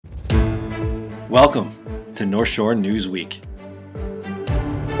Welcome to North Shore News Week.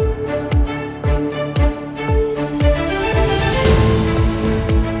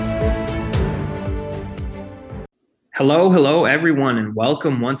 Hello, everyone, and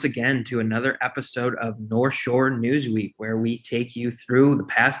welcome once again to another episode of North Shore News Week, where we take you through the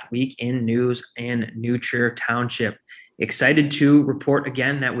past week in news in New Trier Township. Excited to report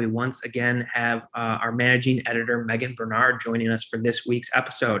again that we once again have our managing editor, Megan Bernard, joining us for this week's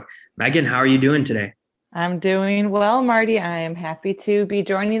episode. Megan, how are you doing today? I'm doing well, Marty. I am happy to be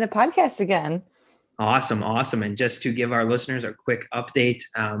joining the podcast again. Awesome. And just to give our listeners a quick update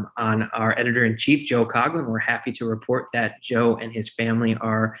on our editor-in-chief, Joe Coughlin, we're happy to report that Joe and his family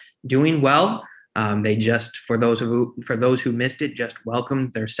are doing well. They just, for those who missed it, just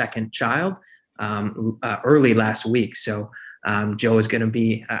welcomed their second child early last week. So Joe is going to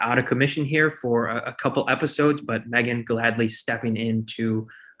be out of commission here for a couple episodes, but Megan gladly stepping in to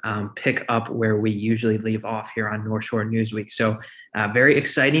pick up where we usually leave off here on North Shore News Week. So very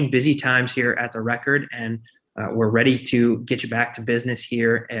exciting, busy times here at the Record, and we're ready to get you back to business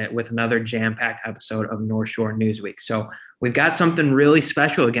here with another jam-packed episode of North Shore News Week. So we've got something really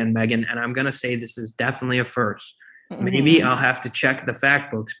special again, Megan, and I'm going to say this is definitely a first. Mm-hmm. Maybe I'll have to check the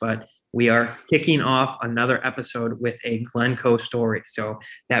fact books, but we are kicking off another episode with a Glencoe story. So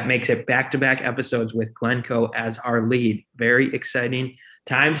that makes it back-to-back episodes with Glencoe as our lead. Very exciting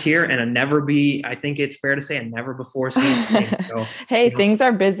times here, and I think it's fair to say, a never before seen thing. So, hey, things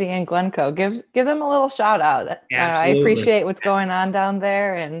are busy in Glencoe. Give them a little shout out. I appreciate what's going on down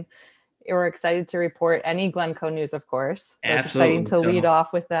there, and we're excited to report any Glencoe news, of course. So it's exciting to lead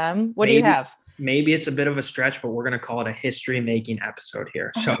off with them. What do you have? Maybe it's a bit of a stretch, but we're going to call it a history-making episode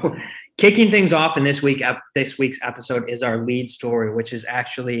here. So kicking things off in this week's episode is our lead story, which is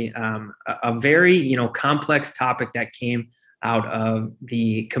actually a very complex topic that came out of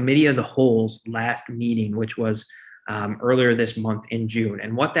the Committee of the Whole's last meeting, which was earlier this month in June.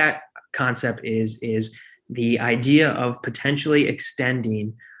 And what that concept is the idea of potentially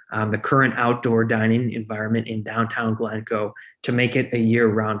extending the current outdoor dining environment in downtown Glencoe to make it a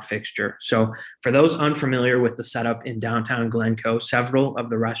year-round fixture. So for those unfamiliar with the setup in downtown Glencoe, several of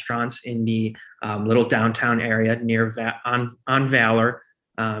the restaurants in the little downtown area near on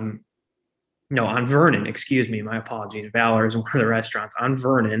Vernon, excuse me, my apologies. Valor is one of the restaurants. On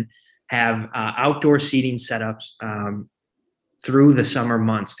Vernon have outdoor seating setups through the summer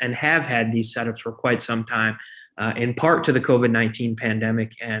months, and have had these setups for quite some time, in part to the COVID-19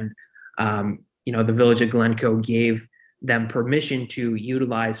 pandemic. And, the Village of Glencoe gave them permission to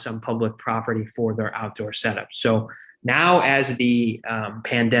utilize some public property for their outdoor setup. So now, as the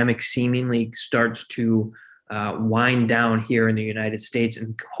pandemic seemingly starts to wind down here in the United States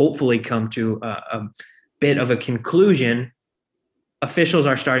and hopefully come to a bit of a conclusion, officials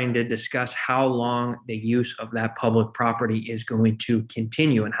are starting to discuss how long the use of that public property is going to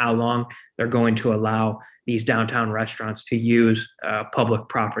continue and how long they're going to allow these downtown restaurants to use public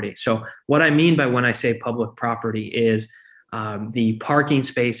property. So what I mean by when I say public property is the parking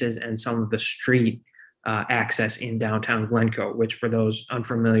spaces and some of the street access in downtown Glencoe, which for those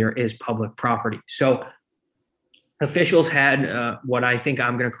unfamiliar is public property. So officials had what I think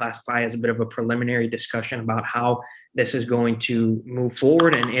I'm going to classify as a bit of a preliminary discussion about how this is going to move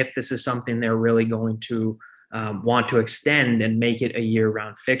forward, and if this is something they're really going to want to extend and make it a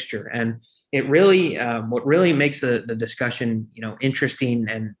year-round fixture. And it really, what really makes the discussion,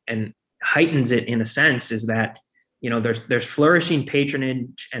 interesting and heightens it in a sense is that, there's flourishing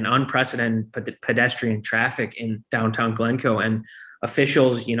patronage and unprecedented pedestrian traffic in downtown Glencoe, and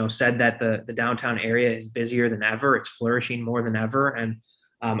officials, said that the downtown area is busier than ever. It's flourishing more than ever. And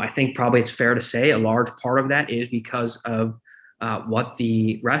I think probably it's fair to say a large part of that is because of what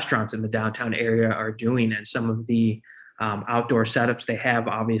the restaurants in the downtown area are doing and some of the outdoor setups they have.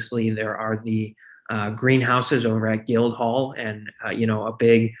 Obviously, there are the greenhouses over at Guildhall and, a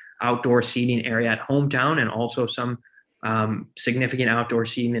big outdoor seating area at Hometown, and also some significant outdoor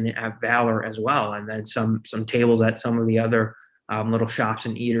seating at Valor as well. And then some tables at some of the other little shops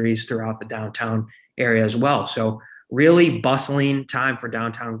and eateries throughout the downtown area as well. So really bustling time for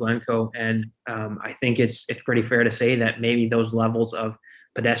downtown Glencoe. And I think it's pretty fair to say that maybe those levels of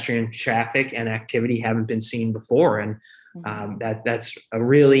pedestrian traffic and activity haven't been seen before. And that's a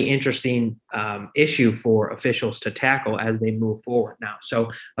really interesting issue for officials to tackle as they move forward now.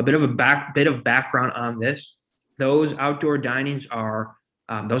 So a bit of background on this. Those outdoor dining setups,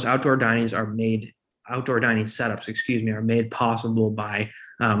 are made possible by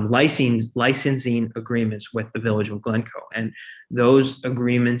licensing agreements with the Village of Glencoe. And those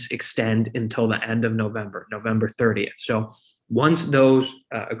agreements extend until the end of November 30th. So once those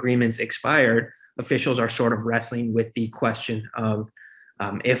agreements expired, officials are sort of wrestling with the question of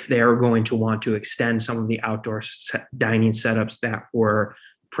if they're going to want to extend some of the outdoor dining setups that were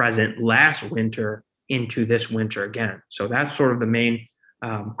present last winter into this winter again. So that's sort of the main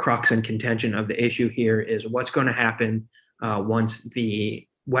crux and contention of the issue here is what's going to happen once the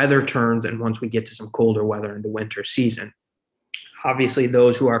weather turns and once we get to some colder weather in the winter season. Obviously,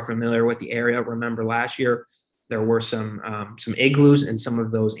 those who are familiar with the area remember last year there were some igloos and some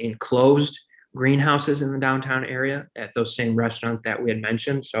of those enclosed greenhouses in the downtown area at those same restaurants that we had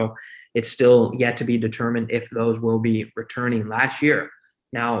mentioned. So it's still yet to be determined if those will be returning last year.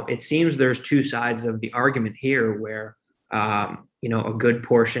 Now, it seems there's two sides of the argument here where, a good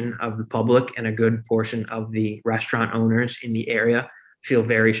portion of the public and a good portion of the restaurant owners in the area feel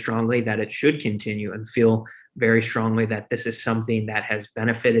very strongly that it should continue and feel very strongly that this is something that has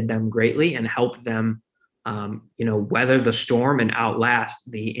benefited them greatly and helped them weather the storm and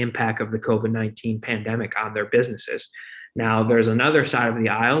outlast the impact of the COVID-19 pandemic on their businesses. Now, there's another side of the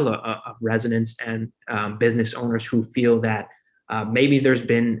aisle of residents and business owners who feel that maybe there's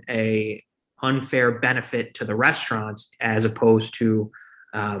been a unfair benefit to the restaurants as opposed to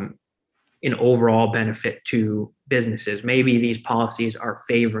an overall benefit to businesses. Maybe these policies are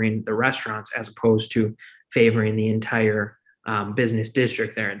favoring the restaurants as opposed to favoring the entire business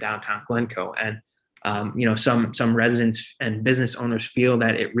district there in downtown Glencoe. And some residents and business owners feel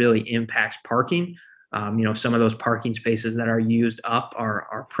that it really impacts parking. Some of those parking spaces that are used up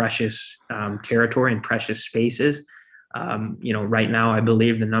are precious territory and precious spaces. Right now, I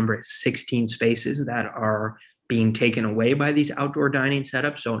believe the number is 16 spaces that are being taken away by these outdoor dining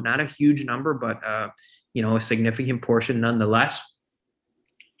setups. So not a huge number, but, a significant portion nonetheless.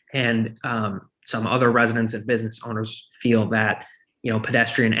 And some other residents and business owners feel that,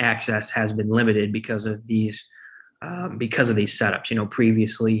 pedestrian access has been limited because of these setups.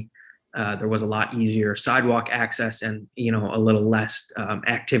 Previously, there was a lot easier sidewalk access and, a little less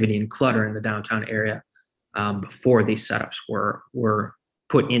activity and clutter in the downtown area before these setups were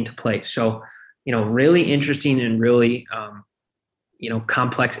put into place. So, really interesting and really,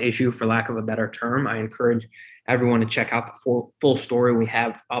 complex issue, for lack of a better term. I encourage everyone to check out the full story we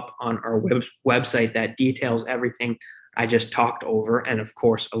have up on our website that details everything I just talked over, and of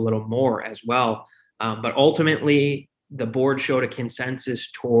course, a little more as well. But ultimately, the board showed a consensus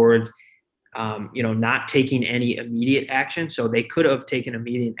towards, not taking any immediate action. So they could have taken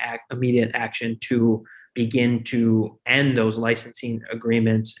immediate action to begin to end those licensing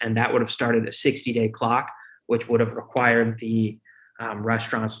agreements, and that would have started a 60-day clock, which would have required the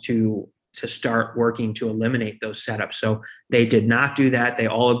restaurants to start working to eliminate those setups. So they did not do that. They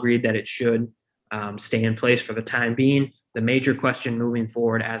all agreed that it should stay in place for the time being. The major question moving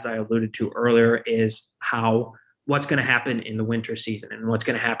forward, as I alluded to earlier, is what's going to happen in the winter season and what's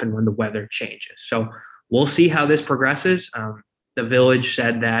going to happen when the weather changes. So we'll see how this progresses. The village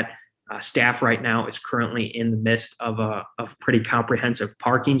said that staff right now is currently in the midst of a pretty comprehensive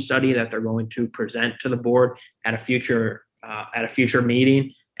parking study that they're going to present to the board at a future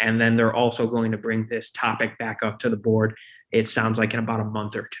meeting. And then they're also going to bring this topic back up to the board, it sounds like, in about a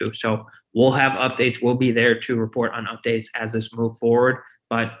month or two. So we'll have updates. We'll be there to report on updates as this moves forward.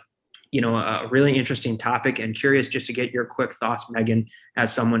 But, a really interesting topic, and curious just to get your quick thoughts, Megan,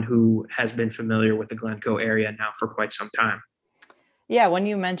 as someone who has been familiar with the Glencoe area now for quite some time. Yeah, when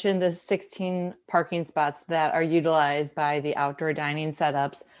you mentioned the 16 parking spots that are utilized by the outdoor dining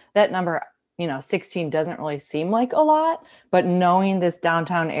setups, that number, 16 doesn't really seem like a lot, but knowing this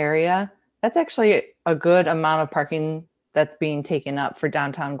downtown area, that's actually a good amount of parking that's being taken up for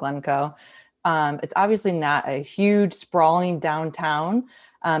downtown Glencoe. It's obviously not a huge sprawling downtown.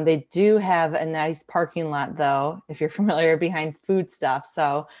 They do have a nice parking lot, though, if you're familiar, behind food stuff.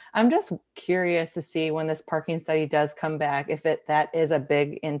 So I'm just curious to see when this parking study does come back, if that is a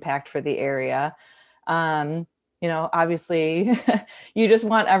big impact for the area. Obviously, you just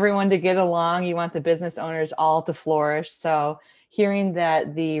want everyone to get along. You want the business owners all to flourish. So hearing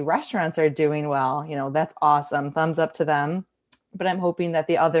that the restaurants are doing well, that's awesome. Thumbs up to them. But I'm hoping that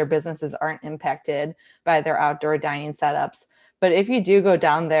the other businesses aren't impacted by their outdoor dining setups. But if you do go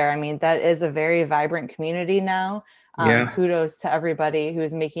down there, that is a very vibrant community now. Kudos to everybody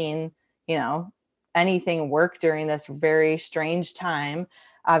who's making, anything work during this very strange time.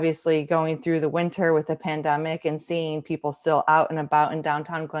 Obviously, going through the winter with the pandemic and seeing people still out and about in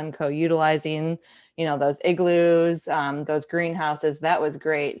downtown Glencoe utilizing, those igloos, those greenhouses, that was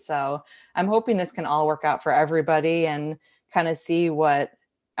great. So I'm hoping this can all work out for everybody and kind of see what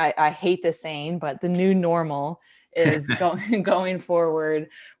I hate the saying, but the new normal is going forward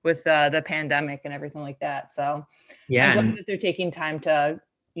with the pandemic and everything like that. So yeah, I'm glad that they're taking time to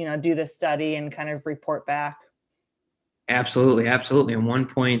do the study and kind of report back. Absolutely. Absolutely. And one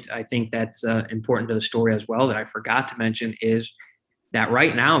point I think that's important to the story as well that I forgot to mention is that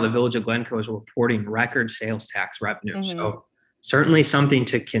right now the village of Glencoe is reporting record sales tax revenue. Mm-hmm. So certainly something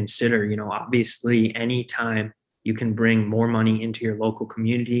to consider. Obviously anytime you can bring more money into your local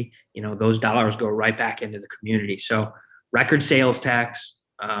community, those dollars go right back into the community. So record sales tax,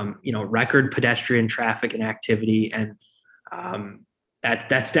 record pedestrian traffic and activity, and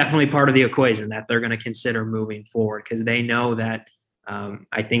that's definitely part of the equation that they're going to consider moving forward, because they know that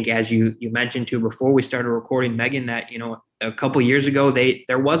I think, as you mentioned too before we started recording, Megan, that a couple years ago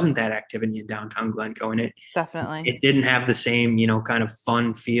there wasn't that activity in downtown Glencoe, and it didn't have the same kind of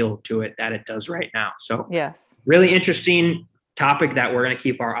fun feel to it that it does right now. So yes, really interesting topic that we're going to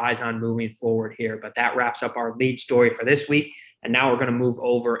keep our eyes on moving forward here. But that wraps up our lead story for this week, and now we're going to move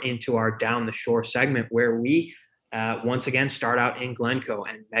over into our Down the Shore segment, where we once again start out in Glencoe,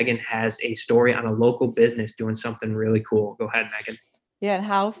 and Megan has a story on a local business doing something really cool. Go ahead, Megan. Yeah, and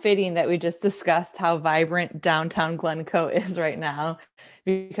how fitting that we just discussed how vibrant downtown Glencoe is right now,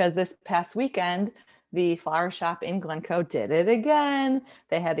 because this past weekend, the flower shop in Glencoe did it again.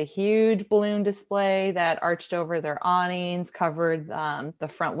 They had a huge balloon display that arched over their awnings, covered the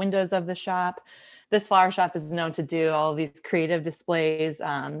front windows of the shop. This flower shop is known to do all of these creative displays.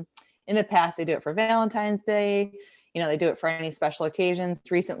 In the past, they do it for Valentine's Day. They do it for any special occasions.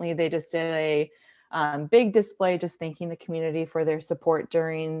 Recently, they just did a big display just thanking the community for their support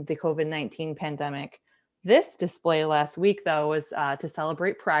during the COVID-19 pandemic. This display last week, though, was to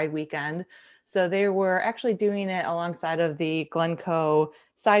celebrate Pride Weekend. So they were actually doing it alongside of the Glencoe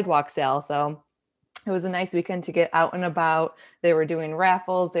sidewalk sale. So it was a nice weekend to get out and about. They were doing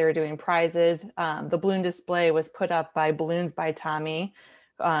raffles. They were doing prizes. The balloon display was put up by Balloons by Tommy,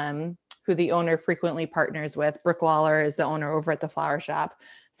 who the owner frequently partners with. Brooke Lawler is the owner over at the flower shop.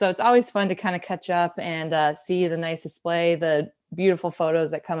 So it's always fun to kind of catch up and see the nice display, the beautiful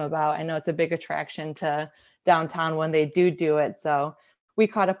photos that come about. I know it's a big attraction to downtown when they do it. So we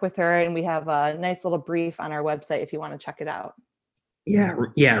caught up with her, and we have a nice little brief on our website if you want to check it out. Yeah,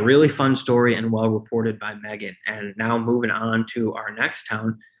 really fun story and well reported by Megan. And now moving on to our next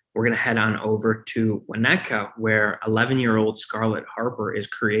town, we're going to head on over to Winnetka, where 11-year-old Scarlett Harper is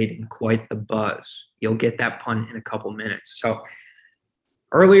creating quite the buzz. You'll get that pun in a couple minutes. So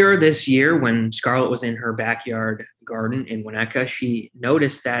earlier this year, when Scarlett was in her backyard garden in Winnetka, she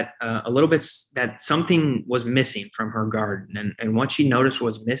noticed that that something was missing from her garden. And what she noticed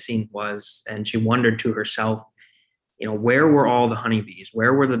was missing was, and she wondered to herself, where were all the honeybees?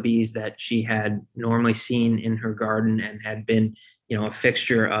 Where were the bees that she had normally seen in her garden and had been a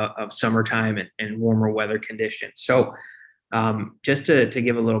fixture of summertime and warmer weather conditions? So just to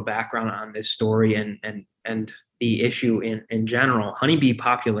give a little background on this story and the issue in general, honeybee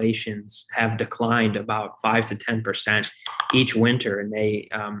populations have declined about 5 to 10% each winter, and they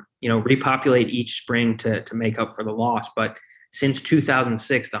repopulate each spring to make up for the loss. But since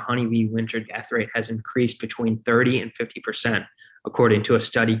 2006, the honeybee winter death rate has increased between 30 and 50%, according to a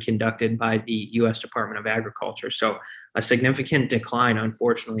study conducted by the U.S. Department of Agriculture. So a significant decline,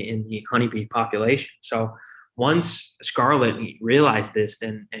 unfortunately, in the honeybee population. So once Scarlett realized this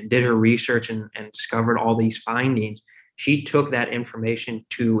and did her research and discovered all these findings, she took that information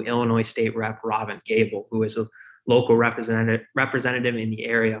to Illinois State Rep Robin Gable, who is a local representative in the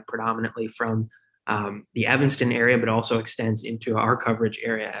area, predominantly from the Evanston area, but also extends into our coverage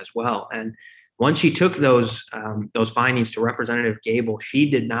area as well. And once she took those findings to Representative Gable, she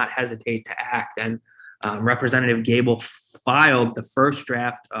did not hesitate to act. And Representative Gable filed the first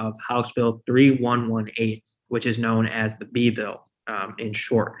draft of House Bill 3118, which is known as the Bee Bill in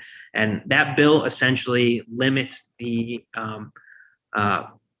short. And that bill essentially limits the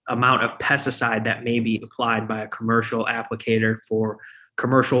amount of pesticide that may be applied by a commercial applicator for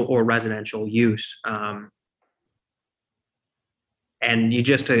commercial or residential use. And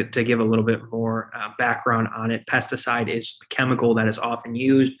just to give a little bit more background on it, pesticide is the chemical that is often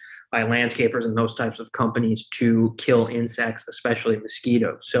used by landscapers and those types of companies to kill insects, especially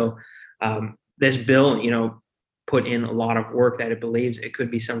mosquitoes. So this bill, put in a lot of work that it believes it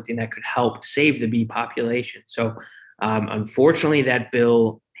could be something that could help save the bee population. So unfortunately, that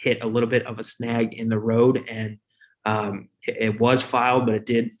bill hit a little bit of a snag in the road, and it was filed, but it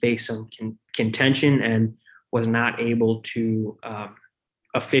did face some contention and was not able to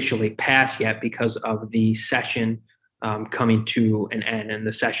officially pass yet because of the session coming to an end and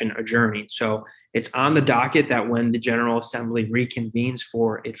the session adjourning. So it's on the docket that when the General Assembly reconvenes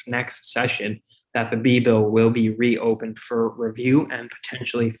for its next session, that the Bee Bill will be reopened for review and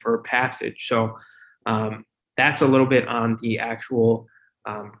potentially for passage. So that's a little bit on the actual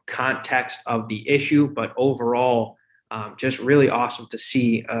context of the issue, but overall, just really awesome to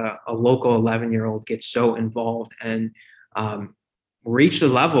see a local 11-year-old get so involved and reach the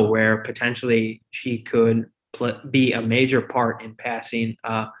level where potentially she could be a major part in passing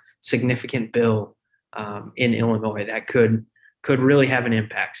a significant bill in Illinois that could really have an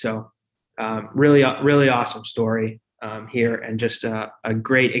impact. So really awesome story here, and just a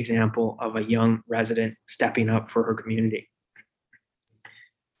great example of a young resident stepping up for her community.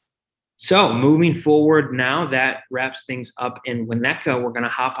 So moving forward now, that wraps things up in Winnetka. We're going to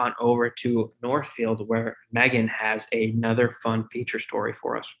hop on over to Northfield, where Megan has another fun feature story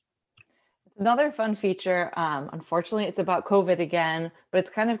for us. Another fun feature. Unfortunately, it's about COVID again, but it's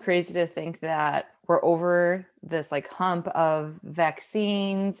kind of crazy to think that we're over this like hump of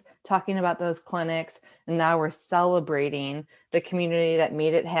vaccines, talking about those clinics, and now we're celebrating the community that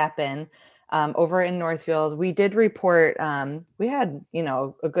made it happen. Over in Northfield, we did report, we had,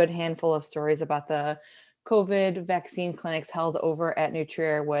 a good handful of stories about the COVID vaccine clinics held over at New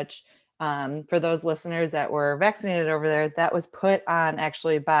Trier, which for those listeners that were vaccinated over there, that was put on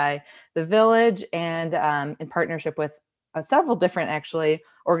actually by the village and in partnership with several different actually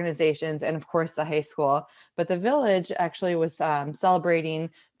organizations and of course the high school. But the village actually was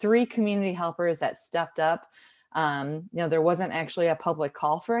celebrating 3 community helpers that stepped up. There wasn't actually a public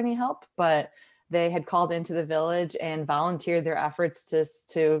call for any help, but they had called into the village and volunteered their efforts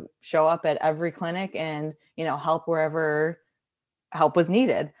to show up at every clinic and, help wherever help was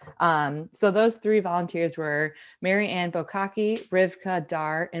needed. So those 3 volunteers were Mary Ann Bokaki, Rivka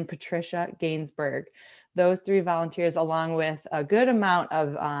Dar, and Patricia Gainsberg. Those 3 volunteers, along with a good amount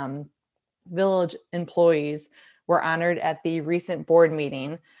of village employees, were honored at the recent board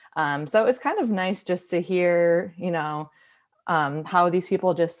meeting. So it was kind of nice just to hear, how these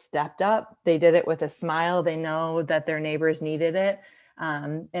people just stepped up. They did it with a smile. They know that their neighbors needed it.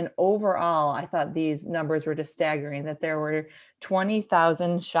 And overall, I thought these numbers were just staggering, that there were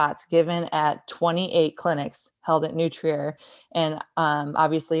 20,000 shots given at 28 clinics held at New Trier. And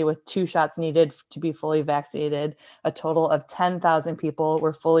obviously with 2 shots needed to be fully vaccinated, a total of 10,000 people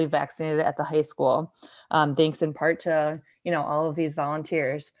were fully vaccinated at the high school. Thanks in part to, all of these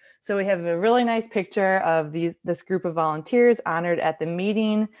volunteers. So we have a really nice picture of this group of volunteers honored at the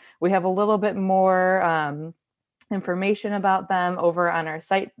meeting. We have a little bit more information about them over on our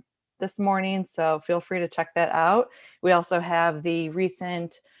site this morning, so feel free to check that out. We also have the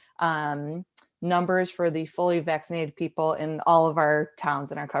recent numbers for the fully vaccinated people in all of our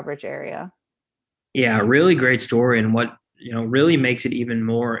towns in our coverage area. Yeah, really great story. And what really makes it even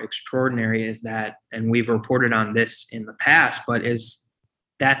more extraordinary is that, and we've reported on this in the past, but is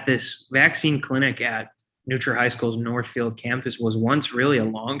that this vaccine clinic at New Trier High School's Northfield campus was once really a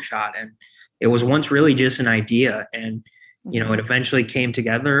long shot, and it was once really just an idea, and it eventually came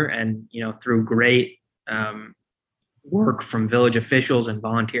together, and through great work from village officials and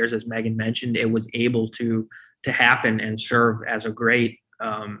volunteers, as Megan mentioned, it was able to happen and serve as a great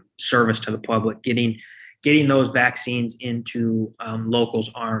service to the public, getting those vaccines into locals'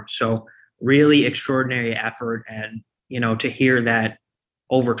 arms. So really extraordinary effort, and to hear that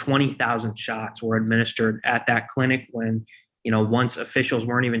over 20,000 shots were administered at that clinic when once officials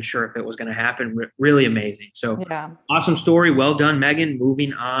weren't even sure if it was going to happen. Really amazing. So yeah. Awesome story. Well done, Megan.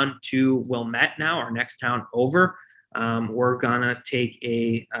 Moving on to Wilmette now, our next town over. We're going to take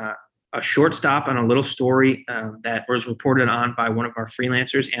a short stop on a little story that was reported on by one of our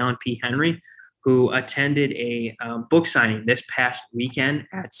freelancers, Alan P. Henry, who attended a book signing this past weekend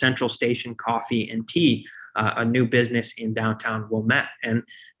at Central Station Coffee and Tea, a new business in downtown Wilmette. And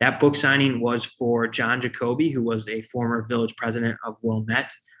that book signing was for John Jacoby, who was a former village president of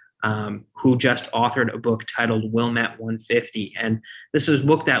Wilmette, who just authored a book titled Wilmette 150. And this is a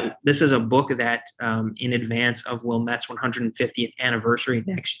book that in advance of Wilmette's 150th anniversary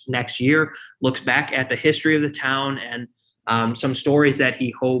next year, looks back at the history of the town and some stories that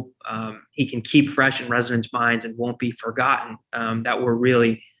he hope he can keep fresh in residents' minds and won't be forgotten, that were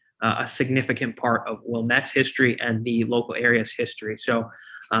really a significant part of Wilmette's history and the local area's history. So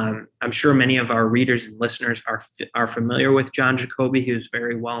I'm sure many of our readers and listeners are familiar with John Jacoby, who's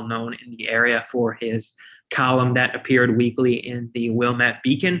very well known in the area for his column that appeared weekly in the Wilmette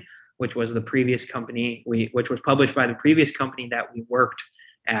Beacon, which was the previous company which was published by the previous company that we worked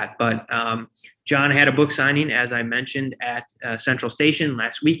at. But John had a book signing, as I mentioned, at Central Station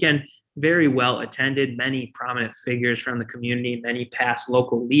last weekend. Very well attended, many prominent figures from the community, many past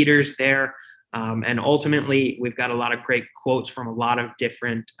local leaders there. And ultimately, we've got a lot of great quotes from a lot of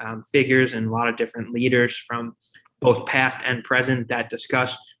different figures and a lot of different leaders from both past and present that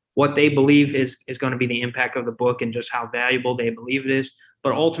discuss what they believe is going to be the impact of the book and just how valuable they believe it is.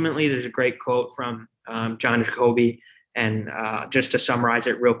 But ultimately, there's a great quote from John Jacoby. And just to summarize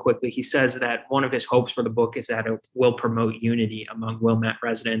it real quickly, he says that one of his hopes for the book is that it will promote unity among Wilmette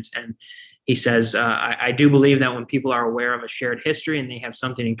residents. And he says, I do believe that when people are aware of a shared history and they have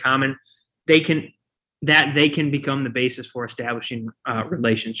something in common, they can become the basis for establishing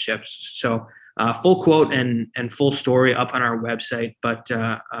relationships. So full quote and full story up on our website, but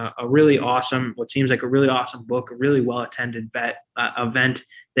a really awesome, what seems like a really awesome book, a really well-attended event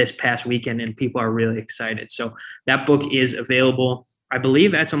this past weekend, and people are really excited. So that book is available, I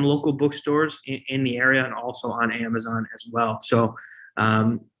believe, at some local bookstores in the area and also on Amazon as well. So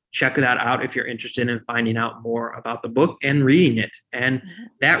check that out if you're interested in finding out more about the book and reading it. And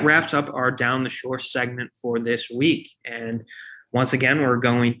that wraps up our Down the Shore segment for this week. And once again, we're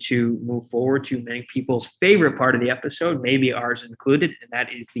going to move forward to many people's favorite part of the episode, maybe ours included, and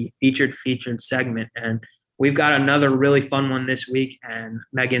that is the featured segment. And we've got another really fun one this week, and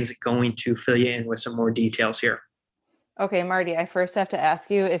Megan's going to fill you in with some more details here. Okay, Marty, I first have to ask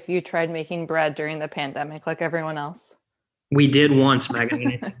you if you tried making bread during the pandemic like everyone else. We did once, Megan,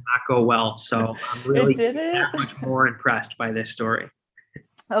 and it did not go well. So I'm really that much more impressed by this story.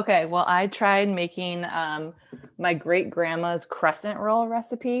 Okay, well, I tried making my great-grandma's crescent roll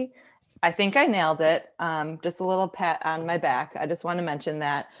recipe. I think I nailed it. Just a little pat on my back. I just want to mention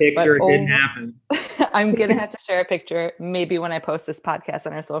that. Picture, it didn't happen. I'm going to have to share a picture maybe when I post this podcast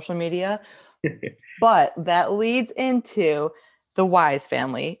on our social media. But that leads into the Wise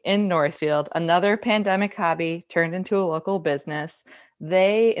family in Northfield, another pandemic hobby turned into a local business.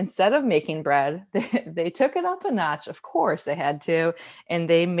 They, instead of making bread, they took it up a notch. Of course they had to. And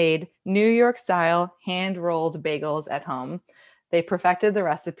they made New York style hand rolled bagels at home. They perfected the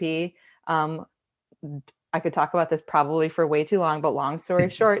recipe. I could talk about this probably for way too long, but long story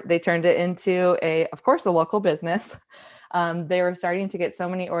short, they turned it into of course, a local business. They were starting to get so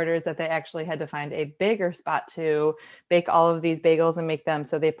many orders that they actually had to find a bigger spot to bake all of these bagels and make them.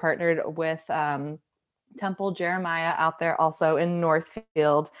 So they partnered with Temple Jeremiah out there also in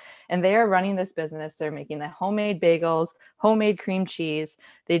Northfield, and they are running this business. They're making the homemade bagels, homemade cream cheese.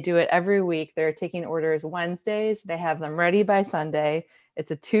 They do it every week. They're taking orders Wednesdays. They have them ready by Sunday.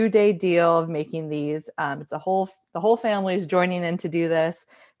 It's a 2-day deal of making these. It's the whole family is joining in to do this.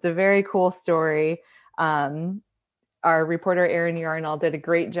 It's a very cool story. Our reporter Erin Yarnall did a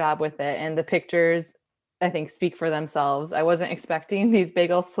great job with it, and the pictures, I think, speak for themselves. I wasn't expecting these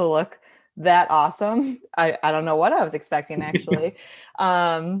bagels to look that awesome. I don't know what I was expecting, actually.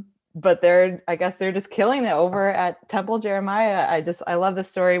 But I guess they're just killing it over at Temple Jeremiah. I love the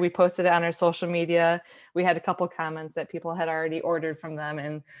story. We posted it on our social media. We had a couple comments that people had already ordered from them,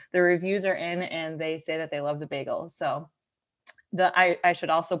 and the reviews are in, and they say that they love the bagels. So I should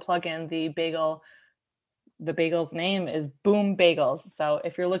also plug in the bagel's name is Boom Bagels. So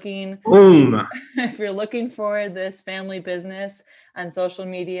if you're looking for this family business on social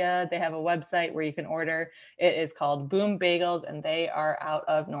media, they have a website where you can order. It is called Boom Bagels, and they are out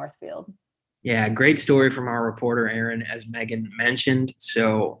of Northfield. Yeah, great story from our reporter, Erin, as Megan mentioned.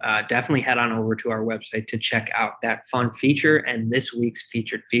 So definitely head on over to our website to check out that fun feature and this week's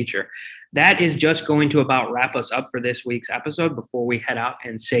featured feature. That is just going to about wrap us up for this week's episode. Before we head out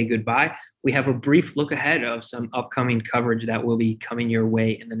and say goodbye, we have a brief look ahead of some upcoming coverage that will be coming your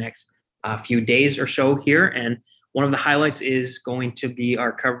way in the next few days or so here. And one of the highlights is going to be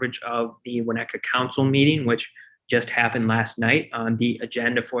our coverage of the Winnetka Council meeting, which just happened last night. On the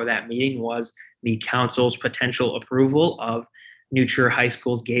agenda for that meeting was the council's potential approval of New Trier High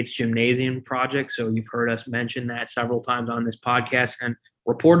School's Gates Gymnasium project. So you've heard us mention that several times on this podcast and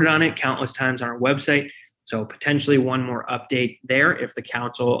reported on it countless times on our website. So potentially one more update there if the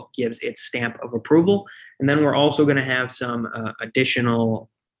council gives its stamp of approval. And then we're also going to have some additional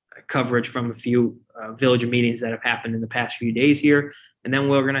coverage from a few village meetings that have happened in the past few days here. And then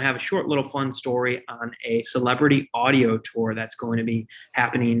we're going to have a short little fun story on a celebrity audio tour that's going to be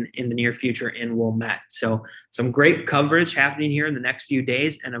happening in the near future in Wilmette. So some great coverage happening here in the next few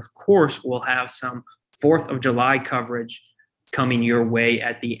days. And of course, we'll have some 4th of July coverage coming your way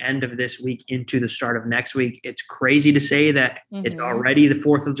at the end of this week into the start of next week. It's crazy to say that it's already the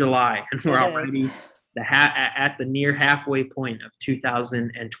 4th of July and we're already at the near halfway point of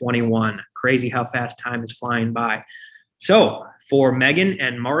 2021. Crazy how fast time is flying by. So for Megan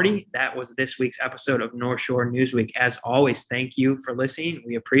and Marty, that was this week's episode of North Shore Newsweek. As always, thank you for listening.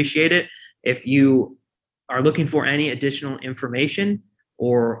 We appreciate it. If you are looking for any additional information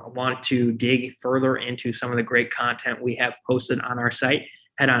or want to dig further into some of the great content we have posted on our site,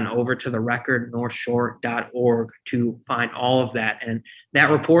 head on over to therecordnorthshore.org to find all of that. And that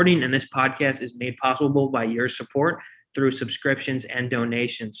reporting and this podcast is made possible by your support through subscriptions and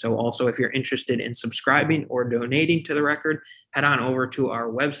donations. So also, if you're interested in subscribing or donating to the Record, head on over to our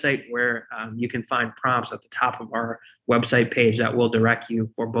website where you can find prompts at the top of our website page that will direct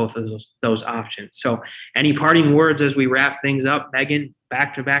you for both of those options. So any parting words as we wrap things up? Megan,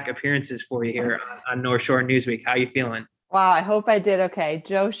 back-to-back appearances for you here on North Shore Newsweek. How you feeling? Wow, I hope I did okay.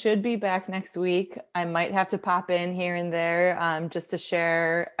 Joe should be back next week. I might have to pop in here and there just to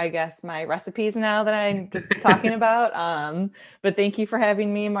share, I guess, my recipes now that I'm just talking about. But thank you for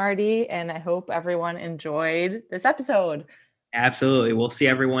having me, Marty, and I hope everyone enjoyed this episode. Absolutely. We'll see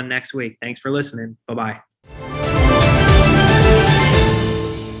everyone next week. Thanks for listening. Bye-bye.